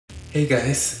Hey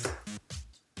guys,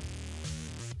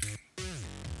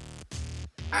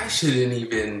 I shouldn't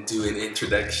even do an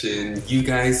introduction. You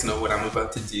guys know what I'm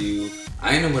about to do.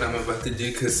 I know what I'm about to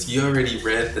do because you already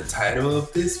read the title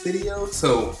of this video.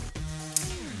 So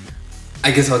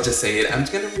I guess I'll just say it. I'm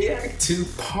gonna react to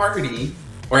Party,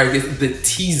 or I guess the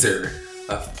teaser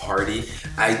of Party.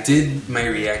 I did my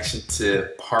reaction to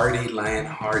Party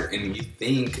Lionheart and You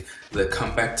Think, the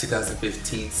Comeback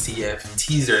 2015 CF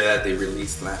teaser that they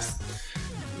released last,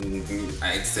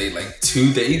 I'd say like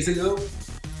 2 days ago.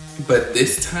 But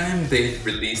this time they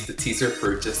released the teaser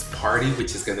for just Party,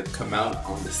 which is gonna come out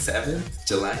on the 7th,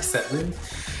 July 7th.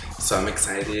 So I'm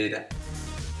excited.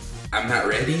 I'm not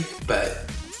ready, but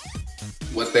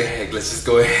what the heck, let's just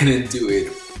go ahead and do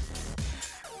it.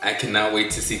 I cannot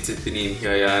wait to see Tiffany and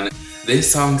Hyoyeon.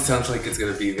 This song sounds like it's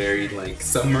gonna be very like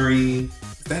summery.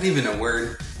 Is that even a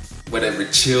word? Whatever,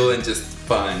 chill and just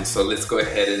fun. So let's go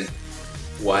ahead and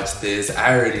watch this.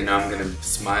 I already know I'm gonna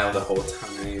smile the whole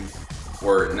time,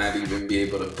 or not even be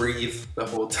able to breathe the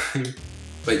whole time.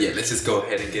 But yeah, let's just go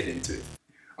ahead and get into it.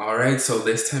 Alright, so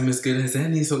this time as good as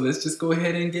any, so let's just go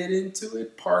ahead and get into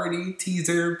it. Party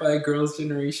teaser by Girls'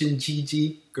 Generation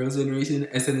GG, Girls' Generation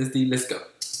SNSD, let's go.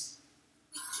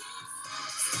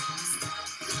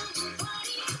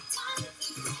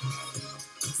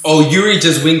 Oh, Yuri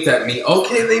just winked at me.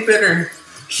 Okay, they better.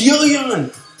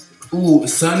 Hyoyeon! Ooh,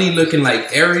 Sunny looking like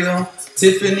Ariel.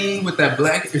 Tiffany with that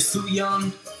black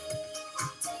Sooyoung.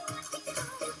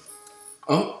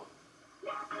 Oh.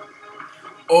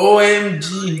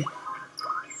 OMG.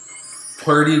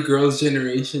 Party Girls'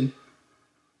 Generation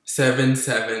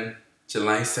 7/7,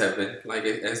 July 7th. Like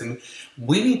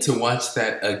we need to watch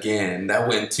that again. That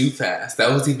went too fast. That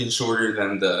was even shorter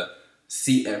than the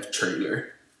CF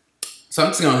trailer. So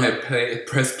I'm just gonna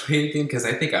press play again because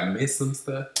I think I missed some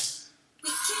stuff.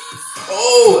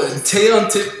 Oh, Taeyeon,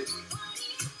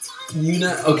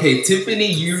 okay,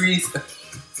 Tiffany, Yuri's.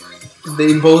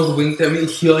 They both winked at me.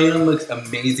 Hyoyeon looks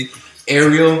amazing.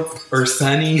 Ariel or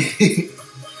Sunny.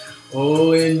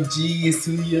 OMG,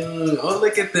 Sooyoung. Oh,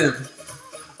 look at them.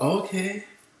 Okay.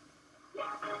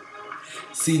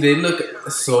 See, they look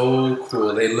so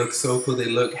cool. They look so cool. They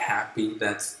look happy.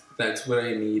 That's what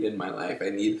I need in my life. I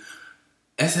need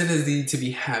SNSD to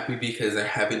be happy because they're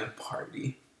having a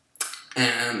party.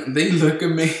 And they look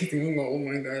amazing. Oh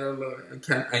my god, I love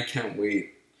it. I can't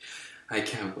wait. I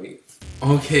can't wait.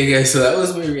 Okay guys, so that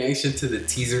was my reaction to the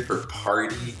teaser for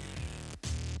Party.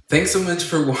 Thanks so much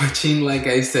for watching. Like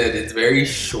I said, it's very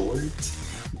short,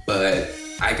 but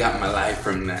I got my life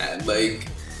from that. Like,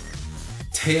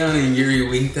 Taeyeon and Yuri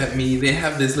winked at me. They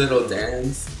have this little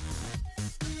dance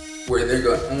where they're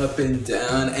going up and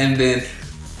down, and then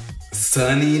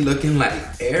Sunny looking like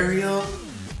Ariel.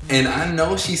 And I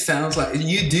know she sounds like,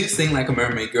 you do sing like a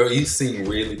mermaid, girl. You sing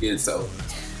really good, so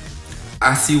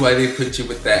I see why they put you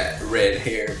with that red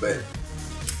hair, but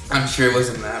I'm sure it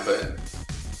wasn't that, but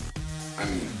I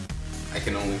mean, I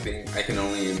can only think, I can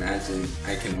only imagine,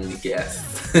 I can only guess.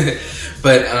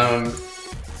 But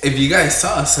if you guys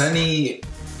saw, Sunny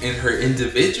in her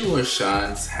individual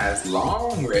shots has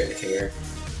long red hair,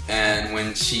 and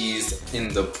when she's in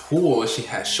the pool, she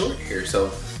has short hair.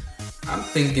 So I'm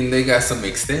thinking they got some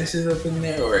extensions up in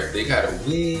there, or they got a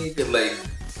wig, like.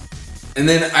 And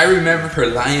then I remember her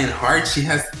Lionheart, she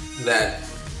has that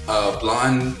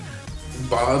blonde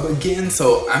bob again,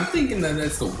 so I'm thinking that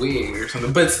that's a wig or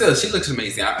something, but still, she looks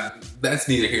amazing. That's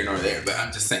neither here nor there, but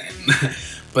I'm just saying.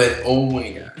 But oh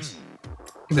my gosh.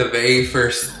 The very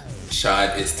first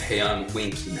shot is Taeyeon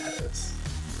winking at us.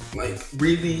 Like,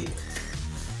 really?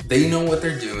 They know what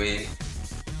they're doing.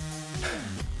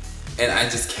 And I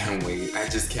just can't wait. I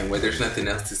just can't wait. There's nothing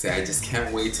else to say. I just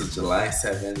can't wait till July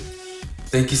 7th.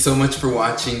 Thank you so much for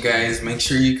watching, guys. Make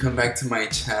sure you come back to my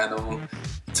channel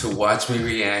to watch me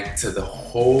react to the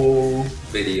whole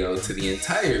video, to the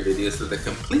entire video, to the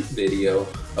complete video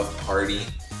of Party.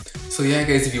 So yeah,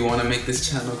 guys, if you want to make this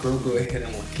channel grow, go ahead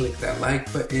and click that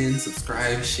like button,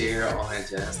 subscribe, share, all that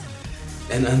jazz.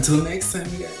 And until next time,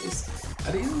 guys,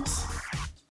 adios.